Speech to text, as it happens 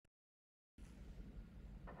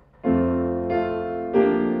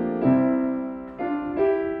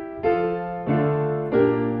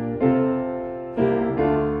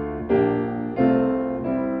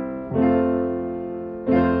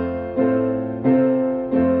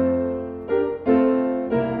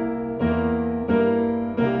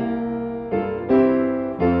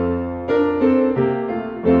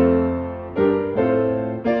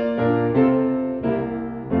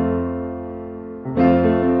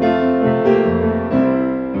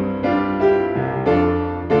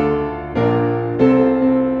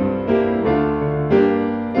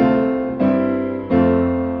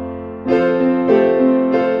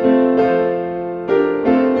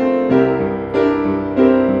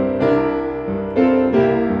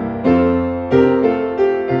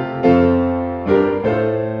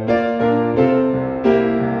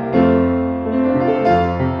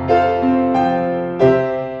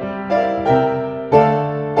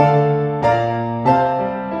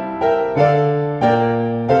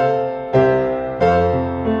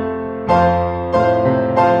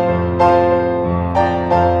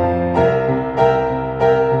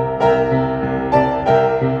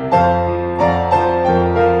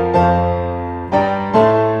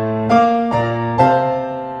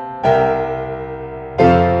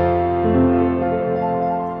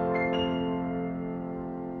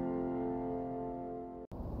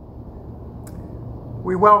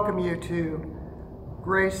We welcome you to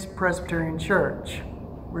Grace Presbyterian Church.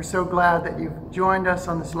 We're so glad that you've joined us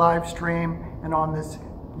on this live stream and on this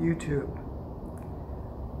YouTube.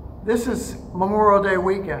 This is Memorial Day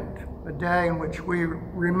weekend, a day in which we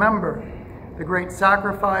remember the great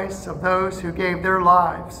sacrifice of those who gave their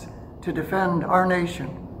lives to defend our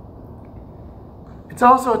nation. It's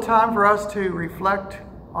also a time for us to reflect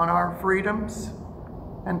on our freedoms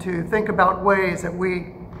and to think about ways that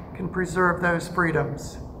we can preserve those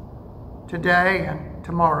freedoms today and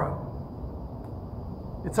tomorrow.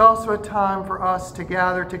 It's also a time for us to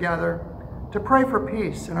gather together to pray for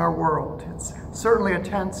peace in our world. It's certainly a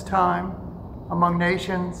tense time among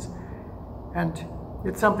nations, and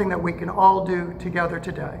it's something that we can all do together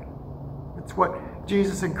today. It's what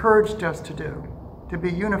Jesus encouraged us to do, to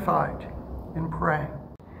be unified in praying.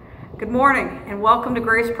 Good morning and welcome to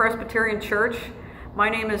Grace Presbyterian Church. My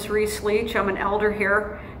name is Reese Leach. I'm an elder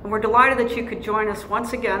here, and we're delighted that you could join us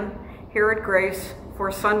once again here at Grace for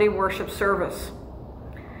a Sunday worship service.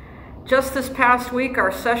 Just this past week, our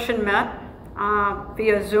session met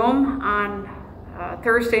via Zoom on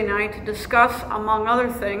Thursday night to discuss, among other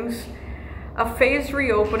things, a phased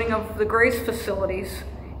reopening of the Grace facilities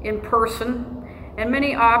in person and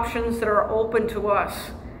many options that are open to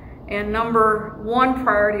us. And number one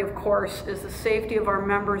priority, of course, is the safety of our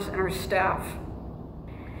members and our staff.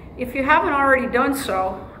 If you haven't already done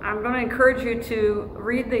so, I'm going to encourage you to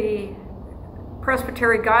read the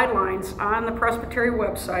Presbytery guidelines on the Presbytery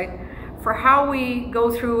website for how we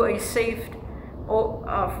go through a safe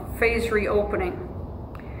phase reopening.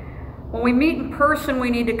 When we meet in person, we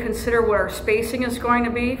need to consider what our spacing is going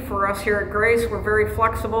to be. For us here at Grace, we're very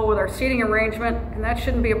flexible with our seating arrangement, and that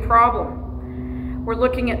shouldn't be a problem. We're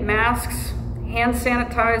looking at masks, hand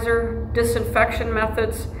sanitizer, disinfection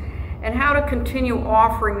methods, and how to continue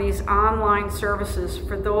offering these online services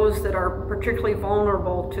for those that are particularly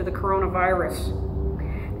vulnerable to the coronavirus.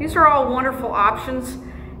 These are all wonderful options,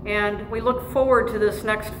 and we look forward to this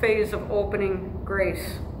next phase of opening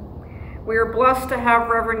Grace. We are blessed to have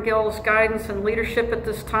Reverend Gill's guidance and leadership at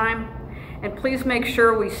this time, and please make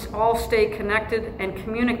sure we all stay connected and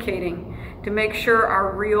communicating to make sure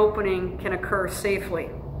our reopening can occur safely.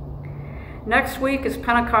 Next week is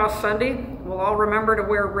Pentecost Sunday. We'll all remember to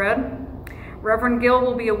wear red. Reverend Gill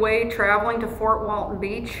will be away traveling to Fort Walton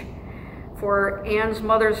Beach for Anne's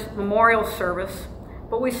mother's memorial service,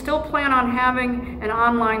 but we still plan on having an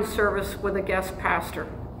online service with a guest pastor.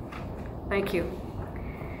 Thank you.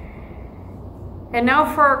 And now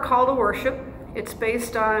for our call to worship. It's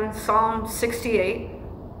based on Psalm 68.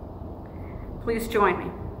 Please join me.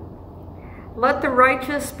 Let the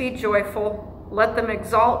righteous be joyful. Let them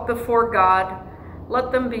exalt before God.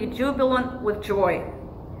 Let them be jubilant with joy.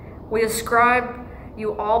 We ascribe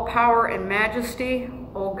you all power and majesty,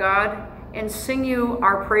 O God, and sing you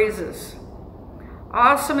our praises.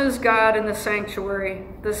 Awesome is God in the sanctuary,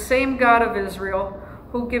 the same God of Israel,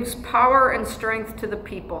 who gives power and strength to the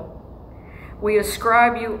people. We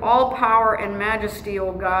ascribe you all power and majesty,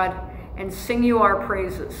 O God, and sing you our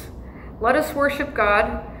praises. Let us worship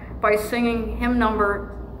God by singing hymn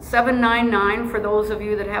number 799 for those of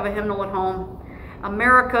you that have a hymnal at home,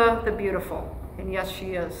 America the Beautiful. And yes,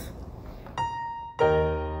 she is.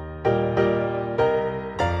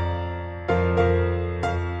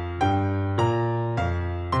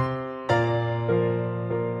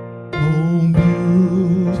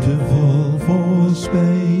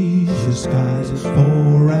 Skies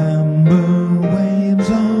for amber waves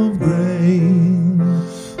of grain,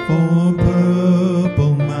 for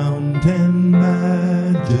purple mountain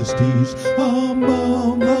majesties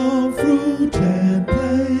above the fruited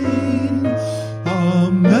plain.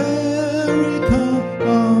 America,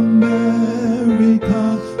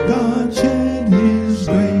 America, God shed his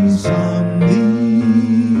grace on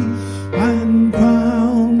thee, and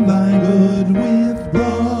crowned thy good with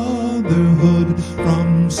brotherhood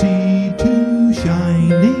from sea to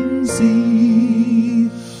shining sea.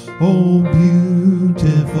 Oh,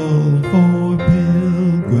 beautiful for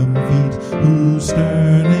pilgrim feet whose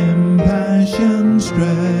stern impassioned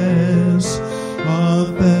stress a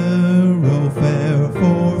thoroughfare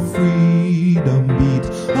for freedom beat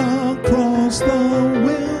across the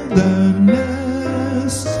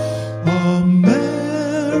wilderness.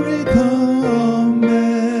 America,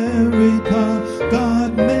 America,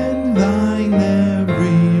 God mend thine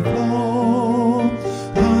every flaw,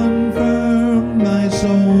 confirm thy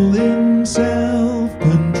soul in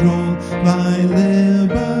self-control, thy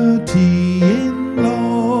liberty in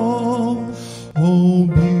law. Oh,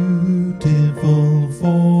 beautiful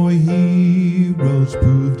for heroes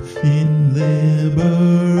proved in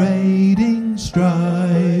liberating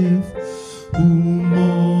strife, who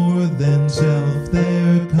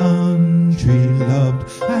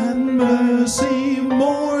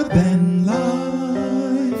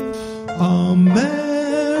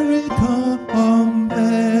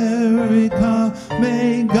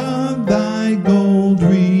like gold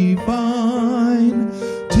refine,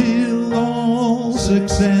 till all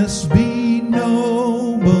success be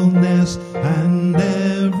nobleness and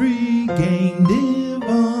every gain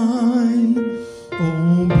divine.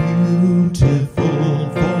 Oh, beautiful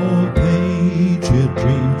for patriot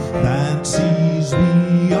dream that sees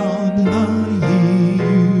beyond the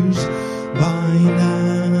years, thine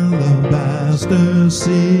alabaster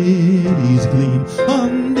cities gleam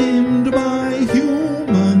undimmed by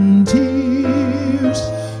human tears.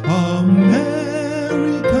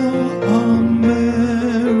 America,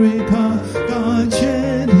 America, God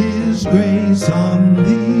shed his grace on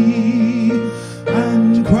thee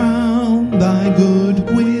and crown thy good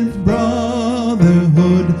with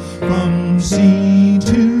brotherhood from sea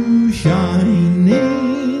to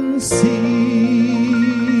shining sea.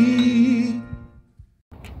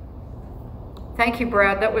 Thank you,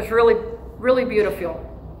 Brad. That was really beautiful.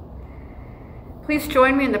 Please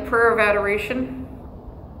join me in the prayer of adoration.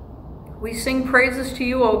 We sing praises to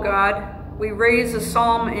you, O God. We raise a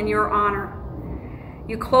psalm in your honor.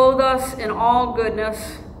 You clothe us in all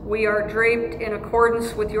goodness. We are draped in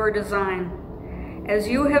accordance with your design. As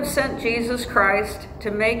you have sent Jesus Christ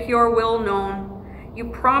to make your will known, you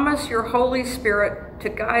promise your Holy Spirit to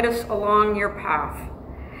guide us along your path.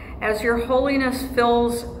 As your holiness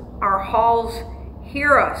fills our halls,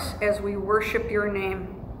 hear us as we worship your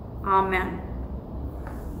name. Amen.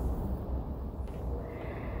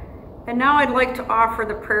 And now I'd like to offer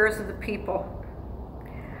the prayers of the people.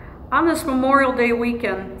 On this Memorial Day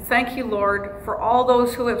weekend, thank you, Lord, for all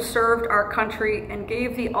those who have served our country and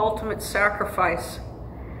gave the ultimate sacrifice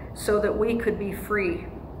so that we could be free.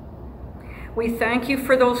 We thank you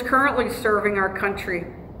for those currently serving our country.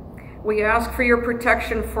 We ask for your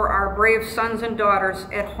protection for our brave sons and daughters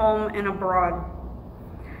at home and abroad.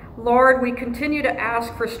 Lord, we continue to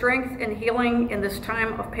ask for strength and healing in this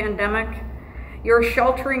time of pandemic. Your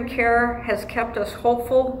sheltering care has kept us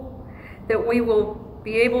hopeful that we will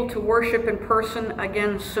be able to worship in person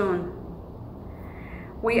again soon.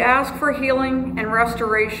 We ask for healing and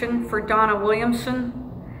restoration for Donna Williamson,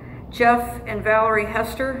 Jeff and Valerie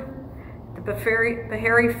Hester, the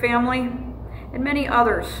Bahari family, and many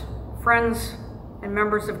others, friends and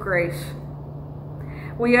members of Grace.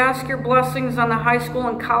 We ask your blessings on the high school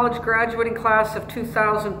and college graduating class of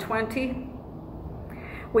 2020.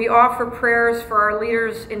 We offer prayers for our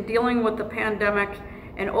leaders in dealing with the pandemic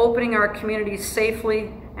and opening our communities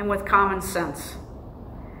safely and with common sense.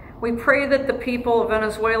 We pray that the people of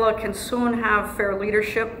Venezuela can soon have fair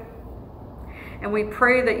leadership, and we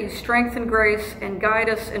pray that you strengthen Grace and guide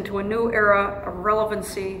us into a new era of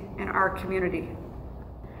relevancy in our community.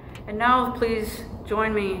 And now please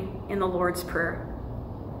join me in the Lord's Prayer.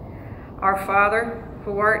 Our Father,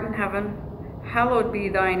 who art in heaven, hallowed be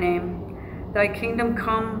thy name. Thy kingdom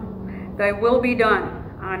come, thy will be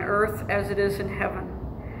done on earth as it is in heaven.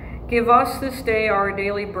 Give us this day our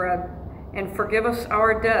daily bread, and forgive us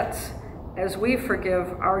our debts as we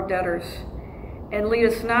forgive our debtors. And lead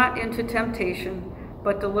us not into temptation,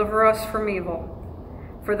 but deliver us from evil.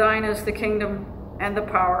 For thine is the kingdom, and the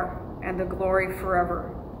power, and the glory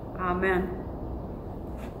forever. Amen.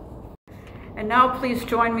 And now please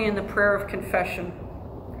join me in the prayer of confession.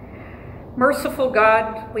 Merciful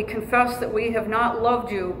God, we confess that we have not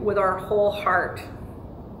loved you with our whole heart.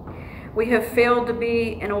 We have failed to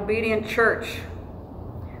be an obedient church.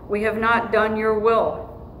 We have not done your will.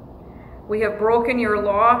 We have broken your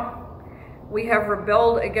law. We have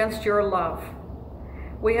rebelled against your love.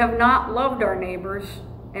 We have not loved our neighbors,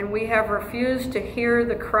 and we have refused to hear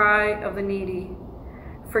the cry of the needy.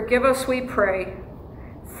 Forgive us, we pray.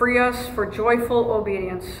 Free us for joyful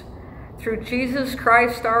obedience. Through Jesus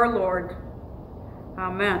Christ our Lord.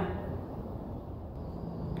 Amen.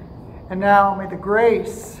 And now may the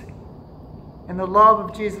grace and the love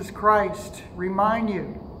of Jesus Christ remind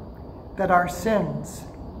you that our sins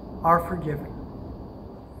are forgiven.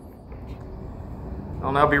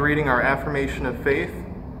 I'll now be reading our affirmation of faith.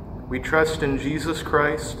 We trust in Jesus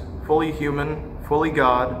Christ, fully human, fully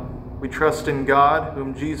God. We trust in God,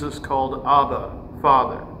 whom Jesus called Abba,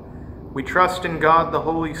 Father. We trust in God, the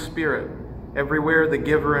Holy Spirit, everywhere the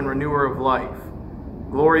giver and renewer of life.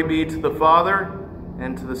 Glory be to the Father,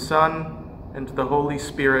 and to the Son, and to the Holy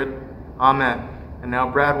Spirit. Amen. And now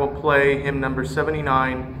Brad will play hymn number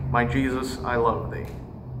 79, My Jesus, I Love Thee.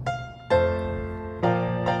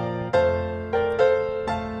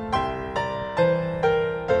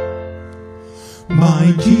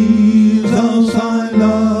 My Jesus, I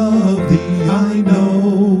love thee, I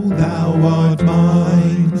know thou art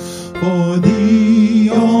mine. For thee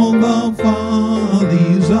all the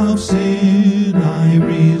follies of sin I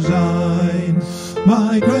resign.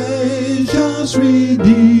 My gracious precious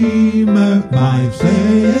Redeemer, my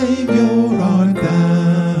Savior art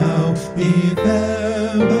thou. If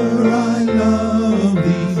ever I love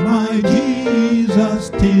thee, my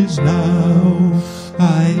Jesus, 'tis now.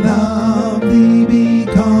 I love thee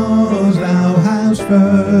because thou hast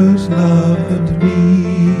first loved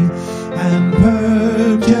me, and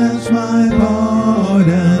purchased my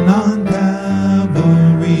pardon on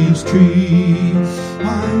Calvary's tree.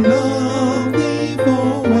 I love thee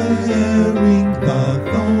for wearing the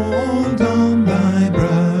thorns on thy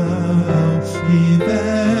brow. If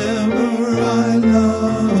ever I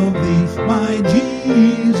love thee, my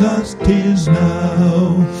Jesus, 'tis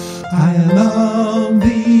now. I love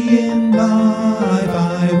thee in life,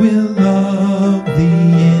 I will love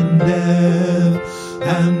thee in death,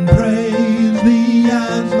 and praise thee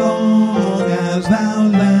as long as thou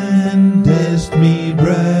lendest me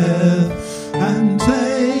breath, and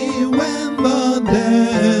say when the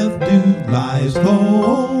death dew lies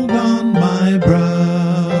cold on my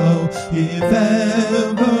brow, if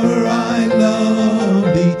ever I love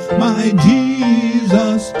thee, my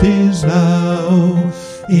Jesus, 'tis now.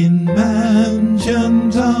 In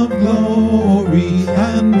mansions of glory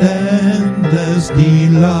and endless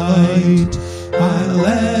delight, I'll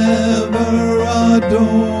ever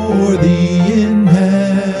adore thee in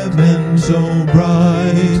heaven so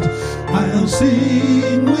bright. I'll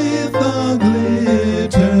sing with the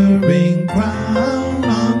glittering crown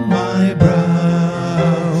on my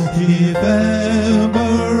brow. If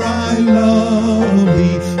ever I love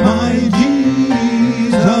thee, my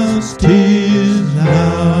Jesus, 'tis now.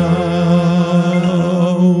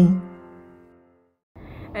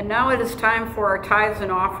 And now it is time for our tithes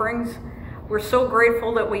and offerings. We're so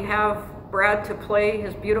grateful that we have Brad to play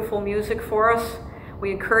his beautiful music for us.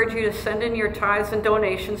 We encourage you to send in your tithes and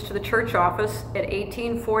donations to the church office at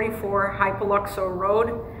 1844 Hypoluxo Road,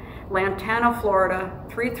 Lantana, Florida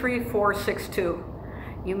 33462.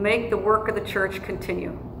 You make the work of the church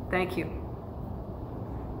continue. Thank you.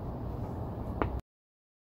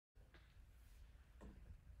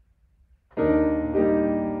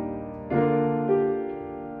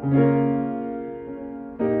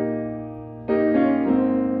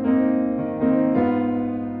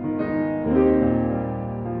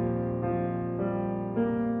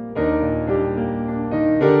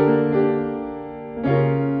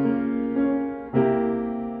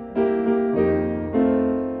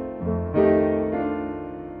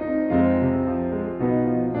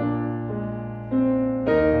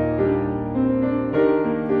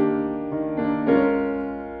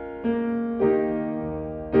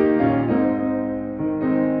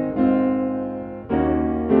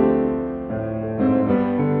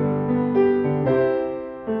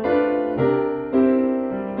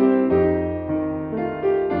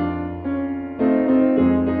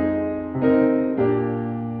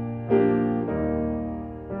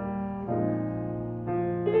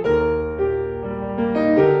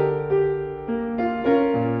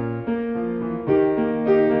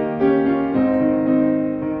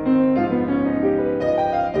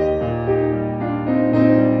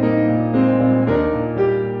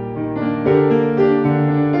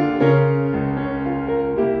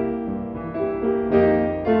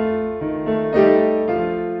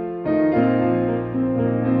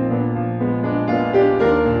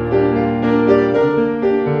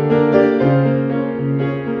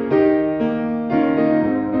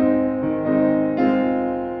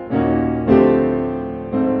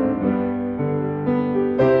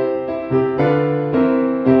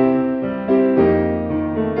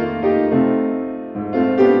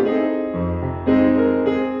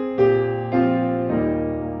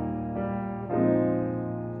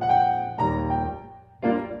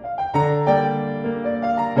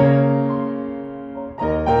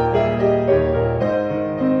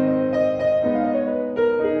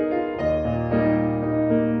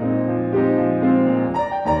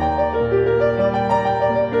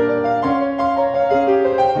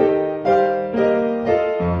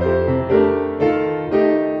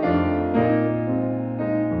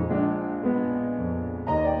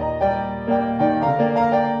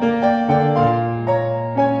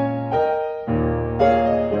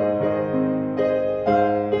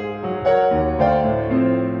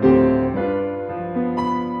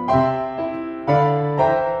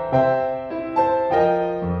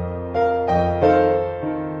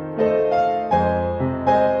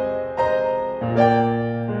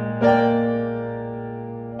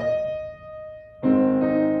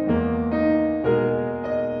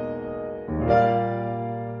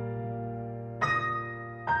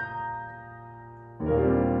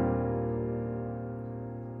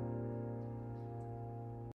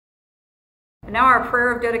 And now our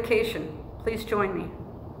prayer of dedication. Please join me.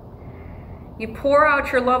 You pour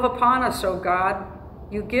out your love upon us, O God.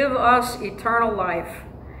 You give us eternal life.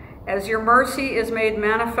 As your mercy is made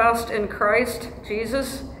manifest in Christ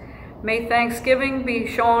Jesus, may thanksgiving be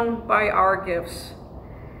shown by our gifts.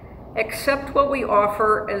 Accept what we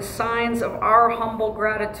offer as signs of our humble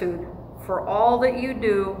gratitude for all that you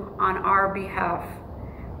do on our behalf.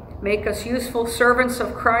 Make us useful servants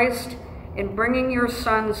of Christ in bringing your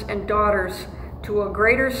sons and daughters to a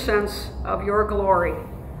greater sense of your glory.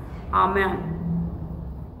 Amen.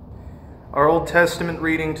 Our Old Testament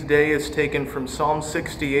reading today is taken from Psalm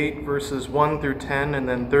 68, verses 1 through 10, and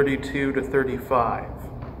then 32 to 35.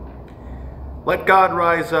 Let God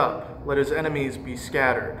rise up, let his enemies be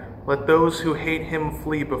scattered. Let those who hate him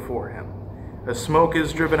flee before him. As smoke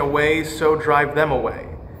is driven away, so drive them away.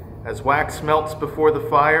 As wax melts before the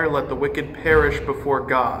fire, let the wicked perish before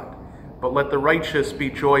God. But let the righteous be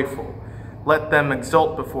joyful. Let them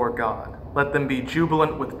exult before God. Let them be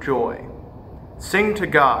jubilant with joy. Sing to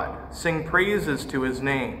God, sing praises to his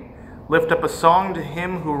name. Lift up a song to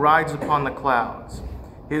him who rides upon the clouds.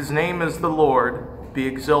 His name is the Lord, be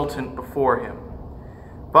exultant before him.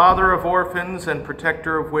 Father of orphans and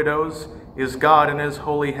protector of widows is God in his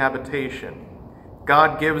holy habitation.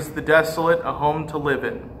 God gives the desolate a home to live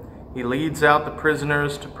in. He leads out the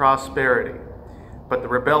prisoners to prosperity, but the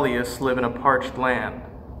rebellious live in a parched land.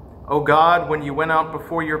 O God, when you went out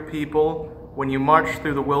before your people, when you marched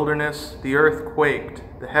through the wilderness, the earth quaked,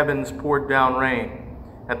 the heavens poured down rain.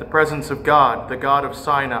 At the presence of God, the God of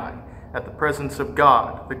Sinai, at the presence of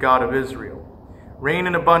God, the God of Israel. Rain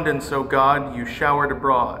in abundance, O God, you showered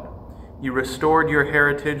abroad. You restored your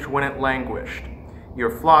heritage when it languished.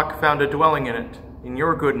 Your flock found a dwelling in it. In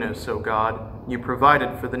your goodness, O God, you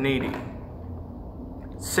provided for the needy.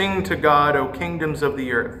 Sing to God, O kingdoms of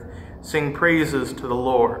the earth. Sing praises to the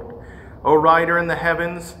Lord. O rider in the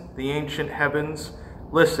heavens, the ancient heavens,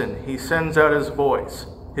 listen, he sends out his voice,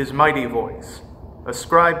 his mighty voice.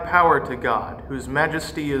 Ascribe power to God, whose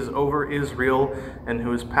majesty is over Israel and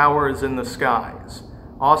whose power is in the skies.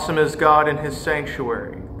 Awesome is God in his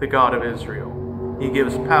sanctuary, the God of Israel. He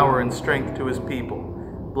gives power and strength to his people.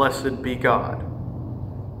 Blessed be God.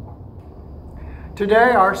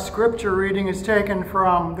 Today our scripture reading is taken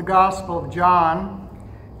from the Gospel of John,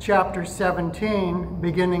 chapter 17,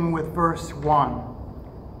 beginning with verse 1.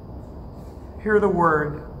 Hear the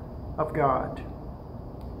word of God.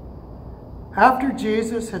 After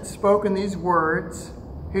Jesus had spoken these words,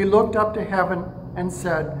 he looked up to heaven and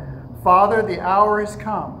said, Father, the hour is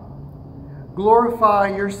come.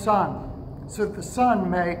 Glorify your Son, so that the Son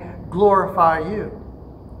may glorify you,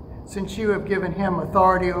 since you have given him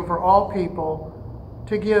authority over all people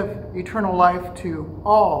to give eternal life to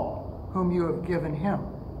all whom you have given him.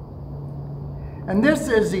 And this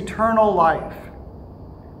is eternal life,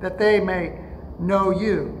 that they may know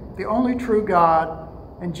you, the only true God,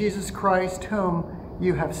 and Jesus Christ, whom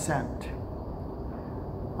you have sent.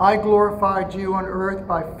 I glorified you on earth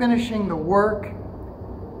by finishing the work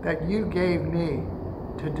that you gave me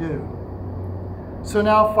to do. So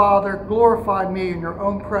now, Father, glorify me in your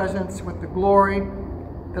own presence with the glory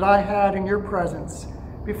that I had in your presence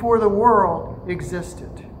before the world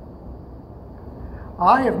existed.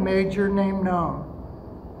 I have made your name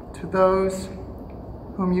known to those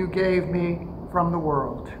whom you gave me from the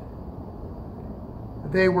world.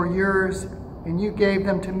 They were yours, and you gave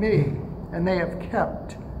them to me, and they have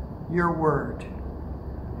kept your word.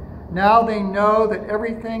 Now they know that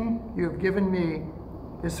everything you have given me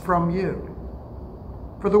is from you.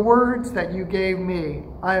 For the words that you gave me,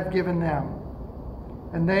 I have given them,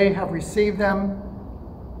 and they have received them,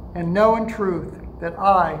 and know in truth that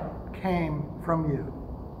I came from you.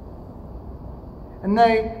 And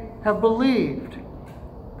they have believed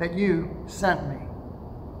that you sent me.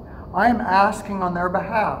 I am asking on their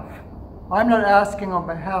behalf. I'm not asking on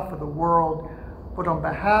behalf of the world, but on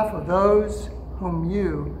behalf of those whom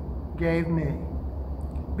you gave me,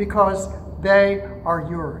 because they are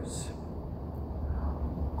yours.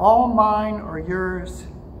 All mine are yours,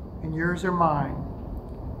 and yours are mine,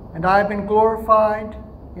 and I have been glorified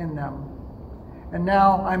in them. And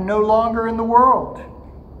now I'm no longer in the world,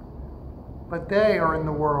 but they are in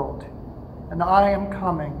the world, and I am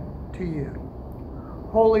coming to you.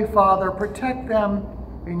 Holy Father, protect them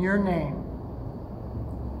in your name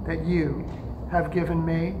that you have given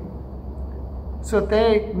me, so that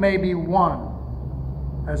they may be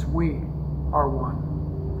one as we are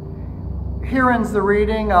one. Here ends the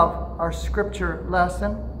reading of our scripture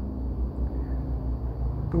lesson,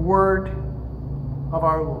 the word of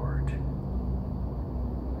our Lord.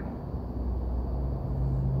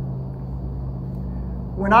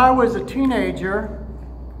 When I was a teenager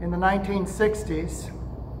in the 1960s,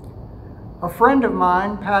 a friend of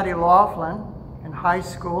mine, Patty Laughlin, in high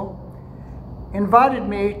school, invited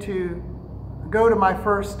me to go to my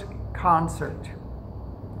first concert.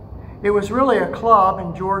 It was really a club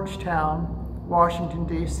in Georgetown, Washington,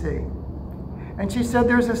 D.C. And she said,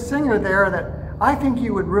 there's a singer there that I think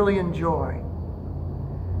you would really enjoy.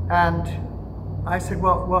 And I said,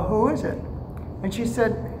 well, who is it? And she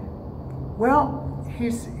said, well,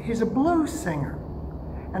 he's a blues singer.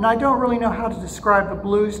 And I don't really know how to describe the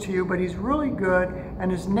blues to you, but he's really good,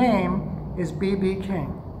 and his name is B.B.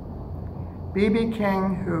 King. B.B.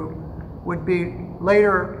 King, who would be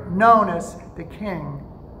later known as the King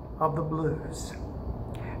of the Blues.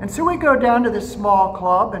 And so we go down to this small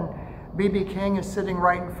club, and B.B. King is sitting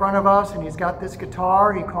right in front of us, and he's got this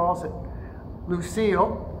guitar. He calls it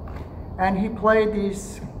Lucille. And he played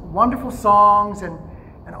these wonderful songs, and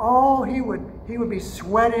all he would be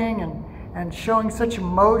sweating and showing such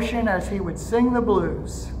emotion as he would sing the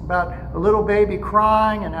blues about a little baby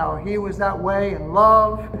crying and how he was that way in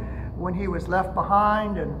love when he was left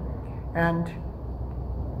behind. And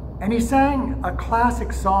he sang a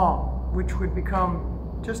classic song, which would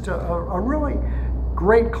become just a really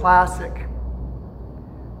great classic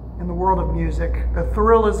in the world of music. The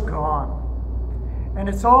Thrill Is Gone. And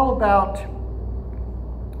it's all about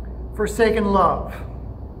forsaken love.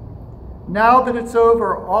 Now that it's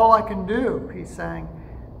over, all I can do, he sang,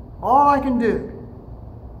 all I can do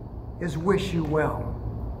is wish you well.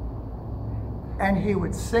 And he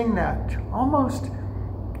would sing that almost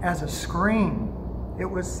as a scream. It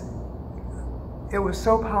was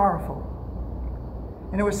so powerful.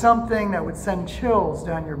 And it was something that would send chills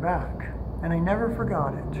down your back. And I never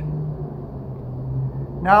forgot it.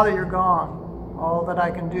 Now that you're gone, all that I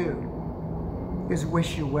can do is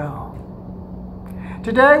wish you well.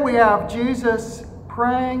 Today we have Jesus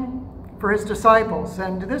praying for his disciples,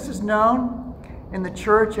 and this is known in the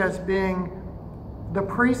church as being the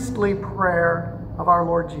priestly prayer of our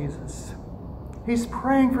Lord Jesus. He's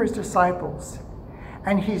praying for his disciples,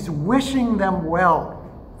 and he's wishing them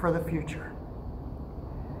well for the future.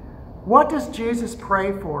 What does Jesus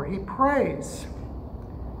pray for? He prays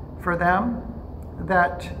for them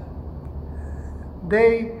that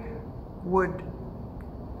they would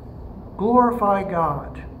glorify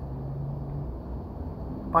God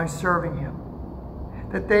by serving him.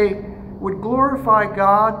 That they would glorify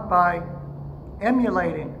God by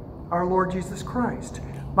emulating our Lord Jesus Christ,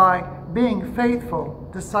 by being faithful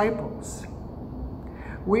disciples.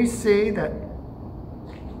 We see that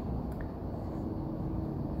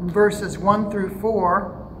in verses 1 through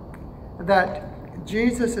 4 that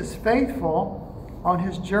Jesus is faithful on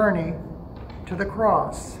his journey to the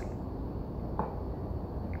cross.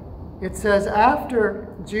 It says, after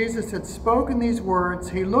Jesus had spoken these words,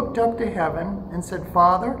 he looked up to heaven and said,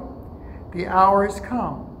 Father, the hour is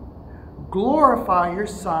come. Glorify your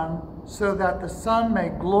Son, so that the Son may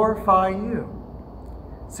glorify you,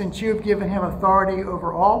 since you have given him authority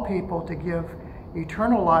over all people to give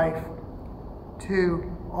eternal life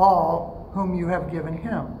to all whom you have given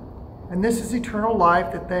him. And this is eternal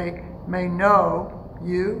life, that they may know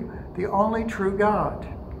you, the only true God,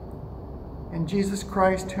 and Jesus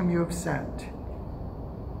Christ whom you have sent.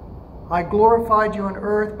 I glorified you on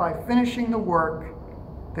earth by finishing the work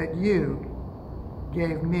that you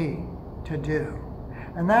gave me to do.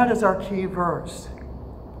 And that is our key verse.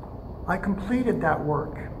 I completed that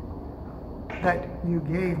work that you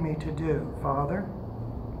gave me to do, Father.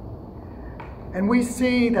 And we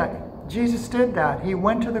see that Jesus did that. He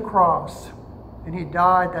went to the cross and he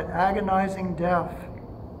died that agonizing death.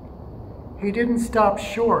 He didn't stop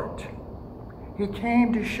short. He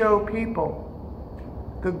came to show people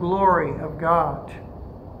the glory of God.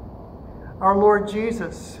 Our Lord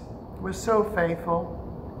Jesus was so faithful.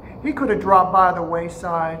 He could have dropped by the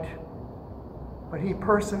wayside, but he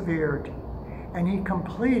persevered and he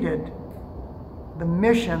completed the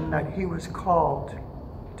mission that he was called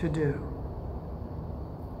to do.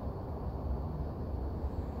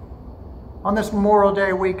 On this Memorial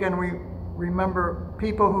Day weekend, we remember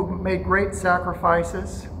people who made great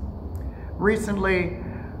sacrifices. Recently,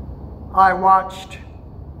 I watched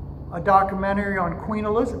a documentary on Queen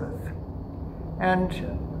Elizabeth, and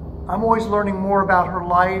I'm always learning more about her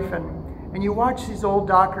life, and you watch these old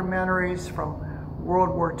documentaries from World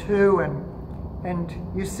War II, and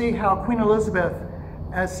you see how Queen Elizabeth,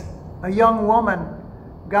 as a young woman,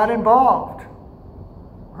 got involved.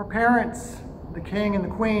 Her parents, the king and the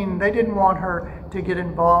queen, they didn't want her to get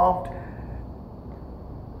involved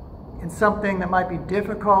in something that might be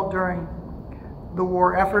difficult during the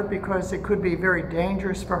war effort, because it could be very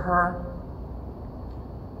dangerous for her.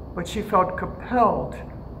 but she felt compelled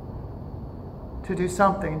to do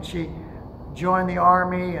something. And she joined the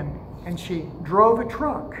army and she drove a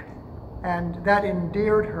truck. And that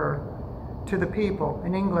endeared her to the people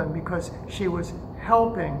in England because she was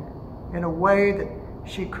helping in a way that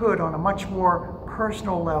she could on a much more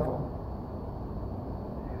personal level.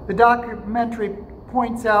 The documentary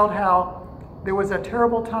points out how there was a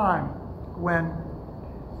terrible time when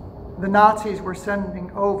the Nazis were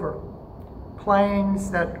sending over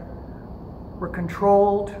planes that were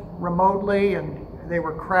controlled remotely, and they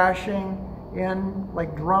were crashing in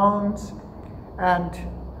like drones, and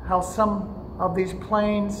how some of these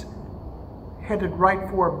planes headed right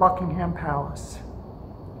for Buckingham Palace.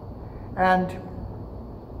 And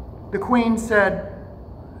the Queen said,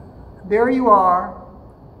 there you are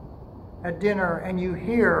at dinner and you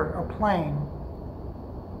hear a plane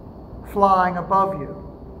flying above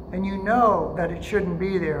you, and you know that it shouldn't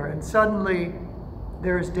be there, and suddenly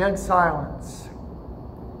there's dead silence.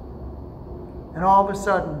 And all of a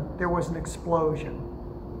sudden, there was an explosion.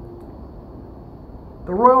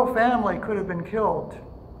 The royal family could have been killed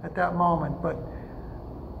at that moment, but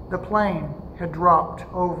the plane had dropped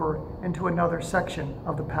over into another section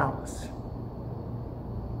of the palace.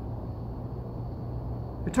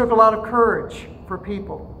 It took a lot of courage for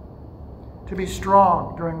people to be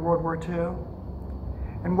strong during World War II.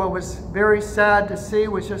 And what was very sad to see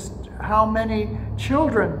was just how many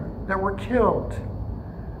children that were killed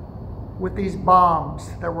with these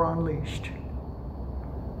bombs that were unleashed.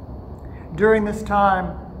 During this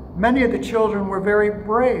time, many of the children were very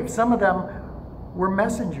brave. Some of them were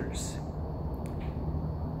messengers.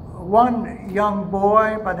 One young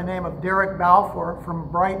boy by the name of Derek Balfour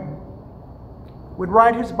from Brighton would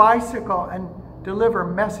ride his bicycle and deliver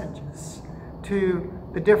messages to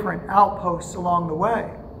the different outposts along the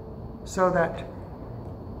way so that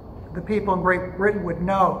the people in Great Britain would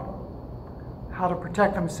know how to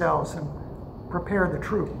protect themselves and prepare the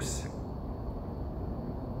troops.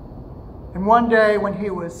 And one day when he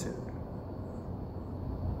was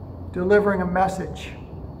delivering a message,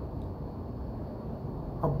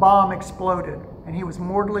 a bomb exploded and he was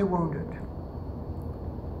mortally wounded.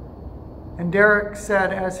 And Derek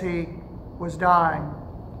said as he was dying,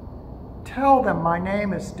 "Tell them my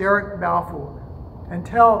name is Derek Balfour, and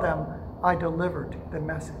tell them I delivered the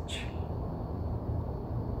message."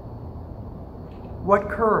 What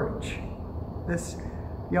courage this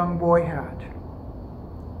young boy had.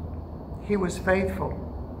 He was faithful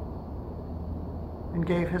and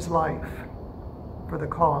gave his life for the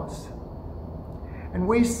cause. And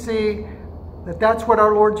we see that that's what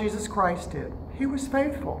our Lord Jesus Christ did. He was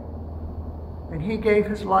faithful, and he gave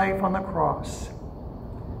his life on the cross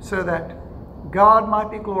so that God might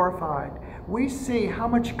be glorified. We see how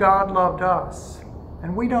much God loved us,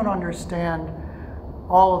 and we don't understand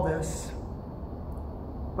all of this,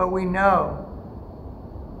 but we know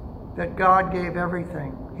that God gave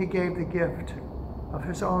everything. He gave the gift of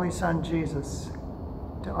his only Son, Jesus,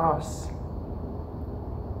 to us.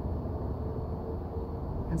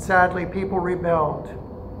 And sadly, people rebelled,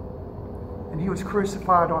 and he was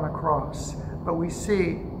crucified on a cross. But we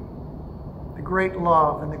see the great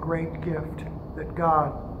love and the great gift that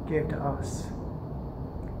God gave to us.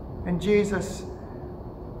 And Jesus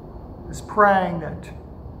is praying that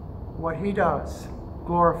what he does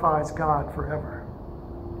glorifies God forever.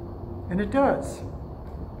 And it does.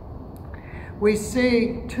 We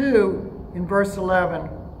see, too, in verse 11,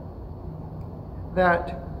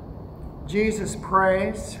 that Jesus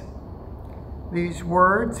prays these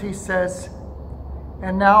words. He says,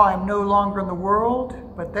 "And now I am no longer in the world,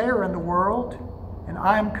 but they are in the world, and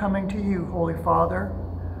I am coming to you, Holy Father.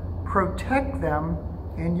 Protect them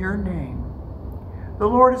in your name." The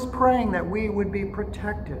Lord is praying that we would be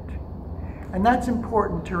protected. And that's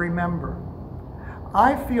important to remember.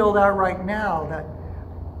 I feel that right now, that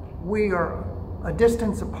we are a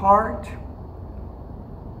distance apart.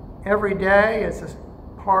 Every day is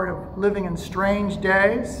a part of living in strange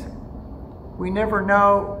days. We never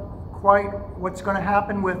know quite what's going to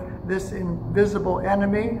happen with this invisible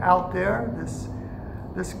enemy out there,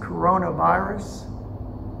 this coronavirus.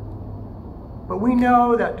 But we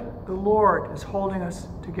know that the Lord is holding us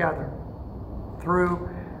together through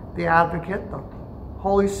the Advocate, the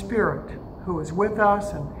Holy Spirit, who is with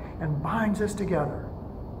us and binds us together.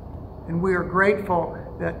 And we are grateful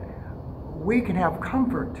that we can have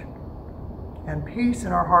comfort and peace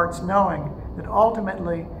in our hearts, knowing that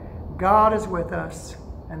ultimately God is with us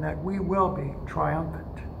and that we will be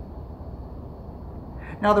triumphant.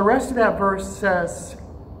 Now the rest of that verse says,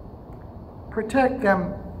 "Protect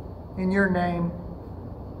them in your name,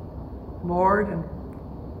 Lord." And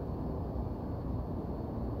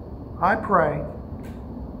I pray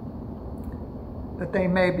that they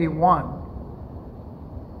may be one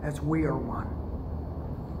as we are one.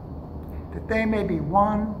 That they may be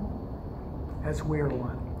one as we are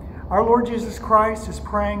one. Our Lord Jesus Christ is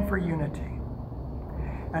praying for unity.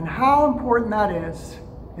 And how important that is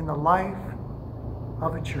in the life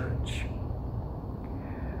of a church.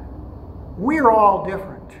 We are all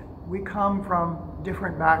different. We come from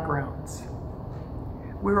different backgrounds.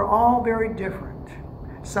 We're all very different.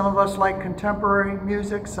 Some of us like contemporary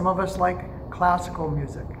music, some of us like classical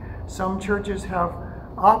music. Some churches have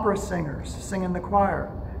opera singers sing in the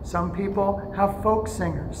choir. Some people have folk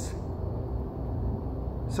singers.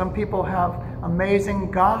 Some people have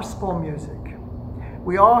amazing gospel music.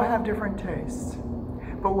 We all have different tastes.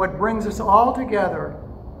 But what brings us all together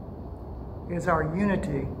is our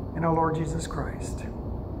unity in our Lord Jesus Christ.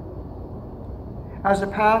 As a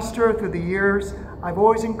pastor through the years, I've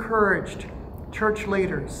always encouraged church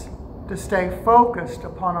leaders to stay focused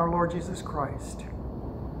upon our Lord Jesus Christ.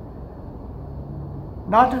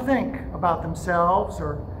 Not to think about themselves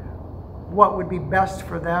or what would be best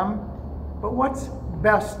for them, but what's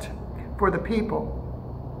best for the people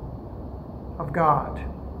of God.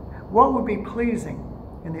 What would be pleasing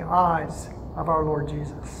in the eyes of our Lord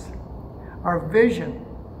Jesus? Our vision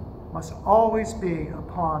must always be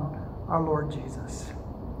upon our Lord Jesus.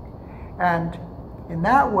 And in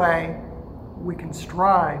that way, we can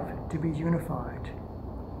strive to be unified.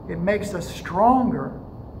 It makes us stronger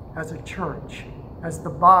as a church, as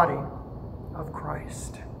the body of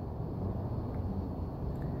Christ.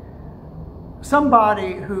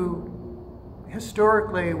 Somebody who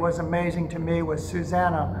historically was amazing to me was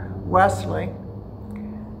Susanna Wesley.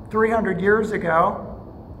 300 years ago,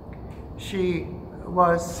 she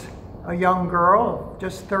was a young girl,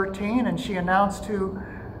 just 13, and she announced to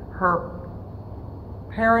her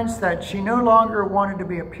parents that she no longer wanted to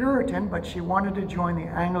be a Puritan, but she wanted to join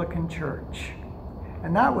the Anglican Church.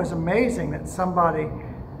 And that was amazing that somebody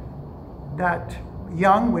that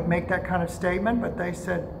young would make that kind of statement, but they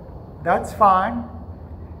said, that's fine.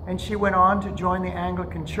 And she went on to join the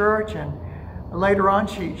Anglican Church, and later on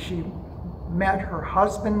she met her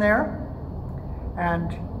husband there,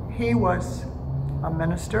 and he was a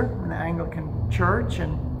minister in the Anglican Church,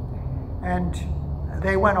 and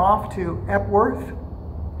they went off to Epworth,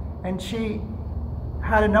 and she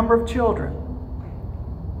had a number of children.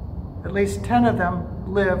 At least 10 of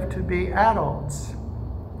them lived to be adults.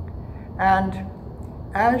 And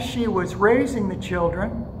as she was raising the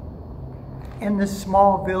children in this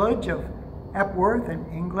small village of Epworth in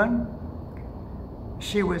England,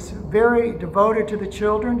 she was very devoted to the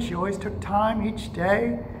children. She always took time each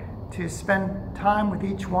day to spend time with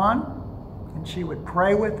each one, and she would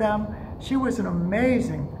pray with them. She was an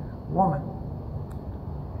amazing woman.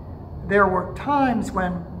 There were times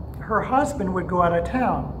when her husband would go out of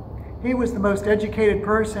town. He was the most educated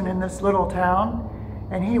person in this little town,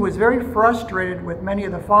 and he was very frustrated with many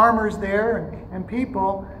of the farmers there and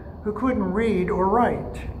people who couldn't read or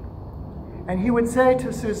write. And he would say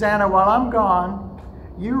to Susanna, while I'm gone,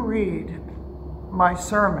 you read my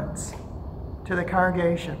sermons to the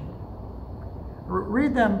congregation.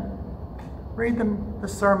 Read them the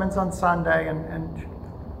sermons on Sunday, and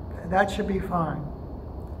that should be fine.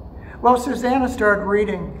 Well, Susanna started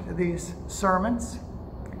reading these sermons.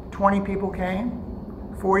 20 people came,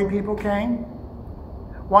 40 people came,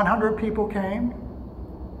 100 people came.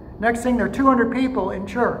 Next thing, there are 200 people in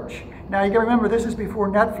church. Now, you got to remember, this is before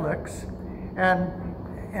Netflix and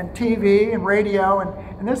TV and radio,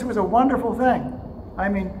 and this was a wonderful thing. I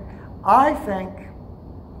mean, I think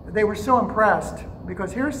they were so impressed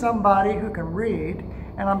because here's somebody who can read,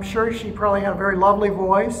 and I'm sure she probably had a very lovely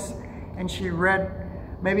voice, and she read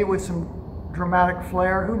maybe with some dramatic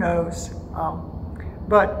flair, who knows.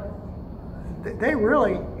 But they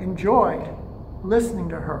really enjoyed listening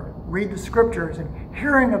to her read the scriptures and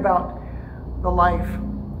hearing about the life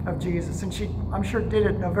of Jesus. And she, I'm sure, did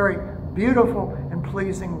it in a very beautiful and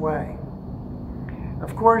pleasing way.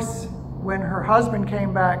 Of course, when her husband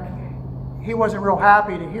came back, he wasn't real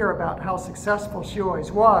happy to hear about how successful she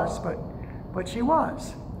always was, but she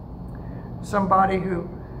was. Somebody who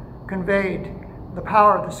conveyed the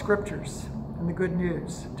power of the scriptures and the good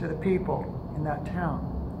news to the people in that town.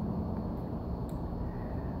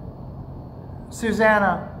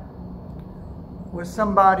 Susanna was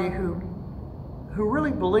somebody who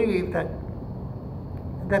really believed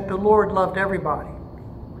that the Lord loved everybody,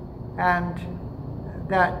 and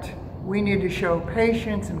that we need to show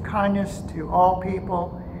patience and kindness to all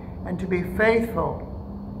people and to be faithful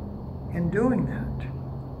in doing that.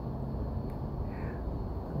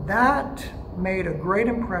 That made a great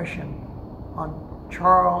impression on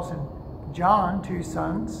Charles and John 2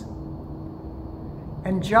 sons.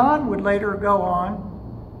 And John would later go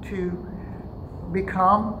on to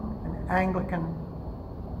become an Anglican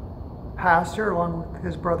pastor along with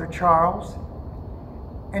his brother Charles.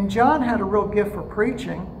 And John had a real gift for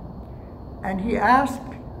preaching, and he asked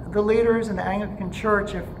the leaders in the Anglican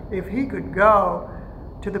Church if he could go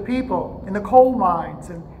to the people in the coal mines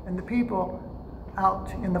and the people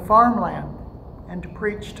out in the farmland and to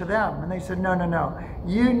preach to them. And they said, no, no, no.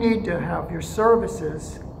 You need to have your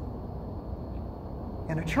services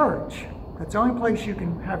in a church. That's the only place you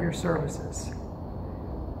can have your services.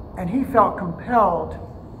 And he felt compelled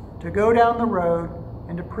to go down the road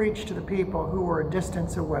and to preach to the people who were a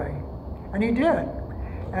distance away. And he did.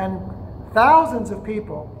 And thousands of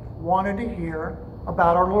people wanted to hear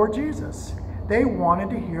about our Lord Jesus. They wanted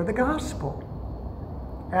to hear the gospel.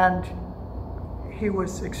 And he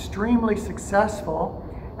was extremely successful,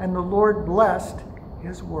 and the Lord blessed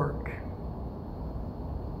his work.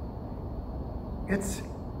 It's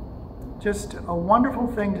just a wonderful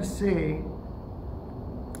thing to see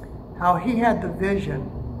how he had the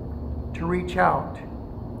vision to reach out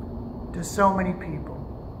to so many people,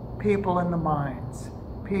 people in the mines,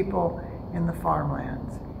 people in the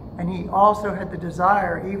farmlands. And he also had the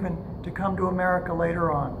desire even to come to America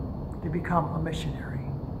later on to become a missionary.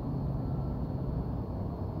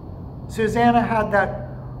 Susanna had that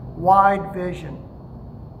wide vision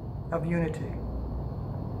of unity,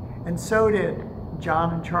 and so did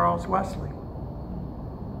John and Charles Wesley.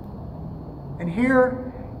 And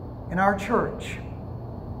here in our church,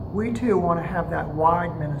 we too want to have that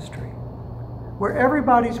wide ministry where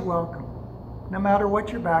everybody's welcome, no matter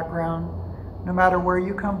what your background, no matter where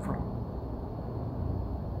you come from,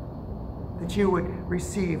 that you would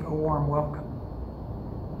receive a warm welcome.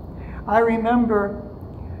 I remember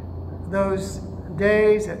those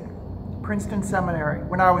days at Princeton Seminary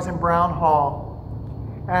when I was in Brown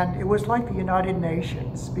Hall, and it was like the United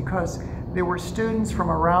Nations because there were students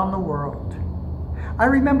from around the world. I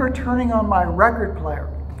remember turning on my record player.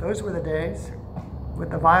 Those were the days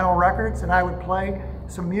with the vinyl records, and I would play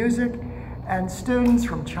some music, and students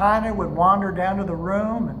from China would wander down to the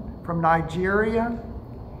room, and from Nigeria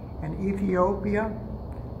and Ethiopia,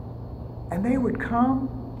 and they would come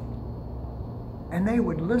and they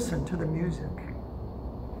would listen to the music.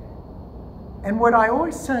 And what I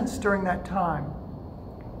always sensed during that time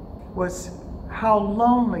was how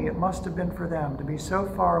lonely it must have been for them to be so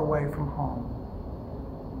far away from home.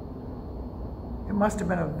 It must have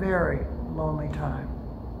been a very lonely time.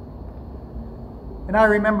 And I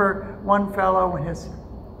remember one fellow when his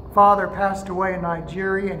father passed away in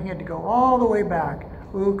Nigeria and he had to go all the way back,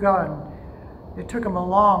 Uga, and it took him a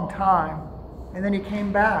long time. And then he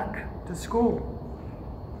came back to school.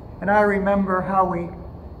 And I remember how we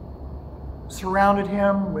surrounded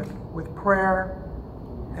him with prayer,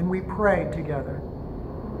 and we prayed together,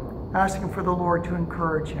 asking for the Lord to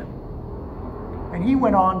encourage him. And he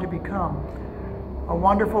went on to become a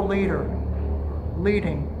wonderful leader,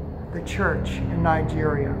 leading the church in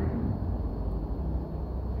Nigeria.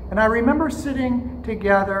 And I remember sitting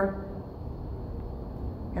together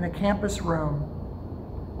in a campus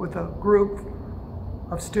room with a group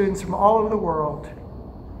of students from all over the world.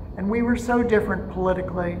 And we were so different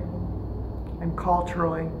politically and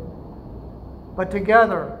culturally, but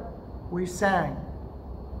together we sang,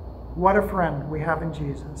 "What a friend we have in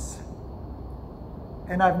Jesus."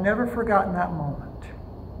 And I've never forgotten that moment,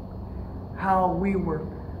 how we were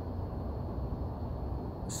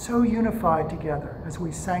so unified together as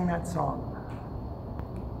we sang that song.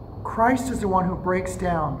 Christ is the one who breaks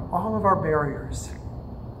down all of our barriers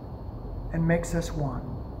and makes us one.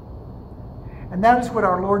 And that is what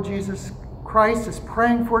our Lord Jesus Christ is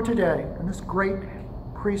praying for today in this great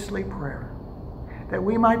priestly prayer, that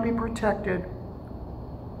we might be protected,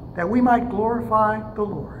 that we might glorify the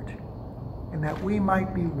Lord, and that we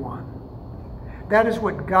might be one. That is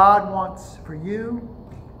what God wants for you,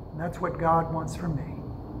 and that's what God wants for me.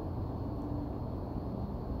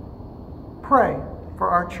 Pray for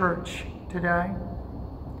our church today.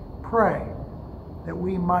 Pray that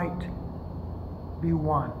we might be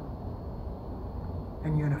one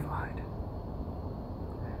and unified.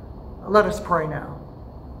 Let us pray now.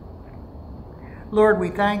 Lord, we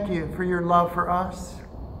thank you for your love for us.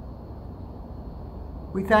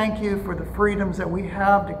 We thank you for the freedoms that we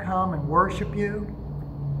have to come and worship you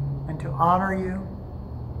and to honor you.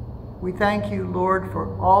 We thank you, Lord,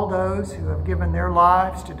 for all those who have given their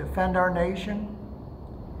lives to defend our nation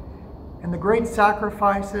and the great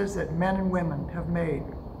sacrifices that men and women have made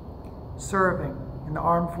serving in the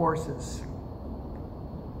armed forces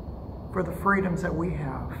for the freedoms that we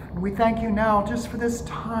have. And we thank you now just for this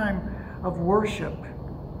time of worship,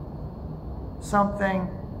 something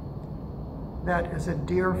that is a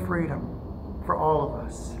dear freedom for all of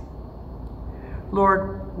us.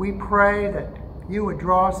 Lord, we pray that you would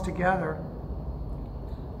draw us together,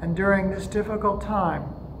 and during this difficult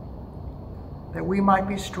time, that we might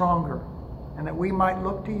be stronger and that we might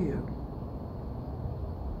look to you.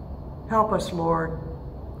 Help us, Lord,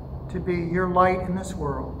 to be your light in this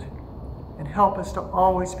world, and help us to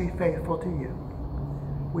always be faithful to you.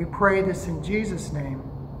 We pray this in Jesus' name.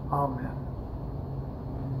 Amen.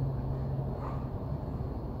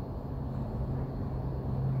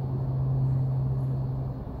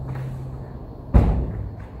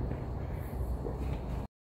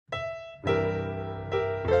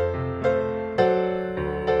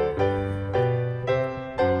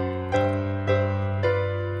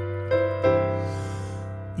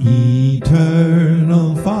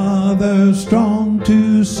 Eternal Father, strong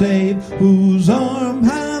to save, whose arm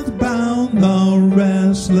hath bound the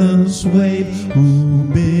restless wave, who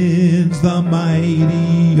bids the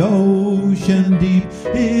mighty ocean deep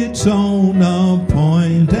its own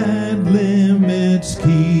appointed limits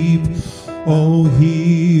keep. Oh,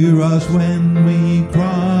 hear us when we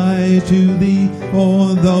cry to thee,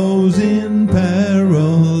 or those in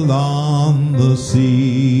peril on the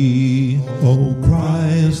sea. O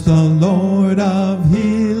Christ, the Lord of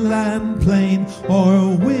hill and plain,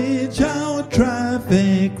 o'er which our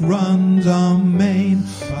traffic runs amain,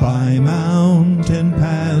 by mountain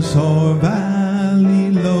pass or valley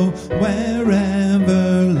low,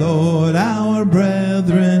 wherever, Lord, our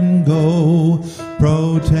brethren go,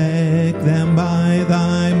 protect them by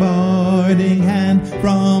thy guarding hand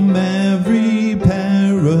from every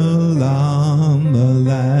peril on the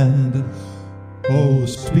land. O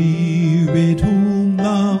Spirit, whom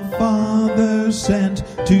the Father sent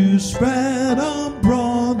to spread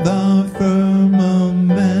abroad the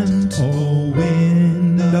firmament, O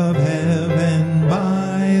wind of heaven,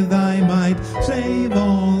 by thy might save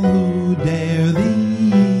all who dare the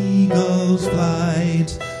eagle's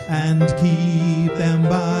flight, and keep them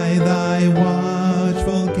by thy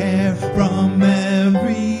watchful care from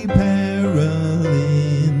every peril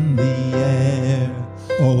in the air.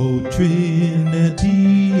 O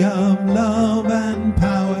Trinity of love and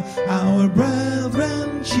power, our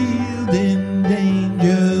brethren shield in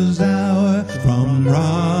danger's hour, from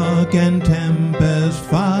rock and tempest,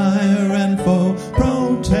 fire and foe,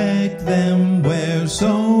 protect them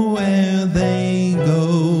wheresoe'er they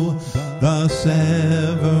go. Thus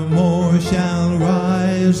evermore shall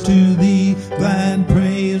rise to thee glad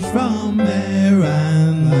praise from air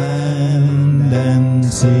and land and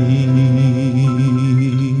sea.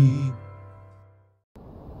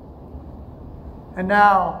 And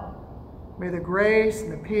now, may the grace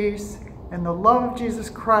and the peace and the love of Jesus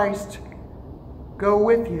Christ go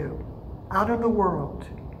with you out of the world,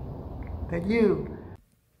 that you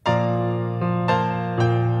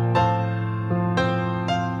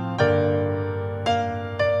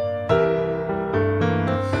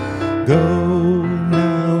Go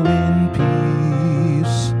now in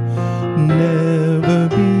peace, never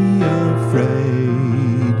be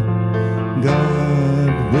afraid. God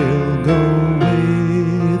will go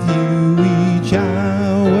with you each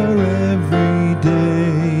hour, every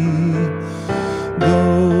day. Go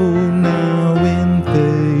now in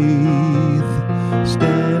faith,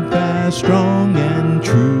 steadfast, strong and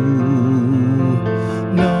true.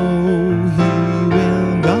 Know He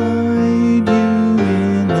will guide you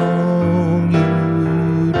in all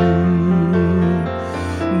you do.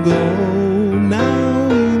 Go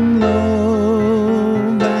now in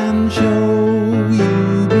love and show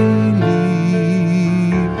you believe.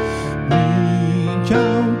 Reach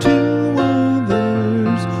out to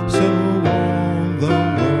others so all the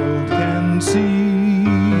world can see.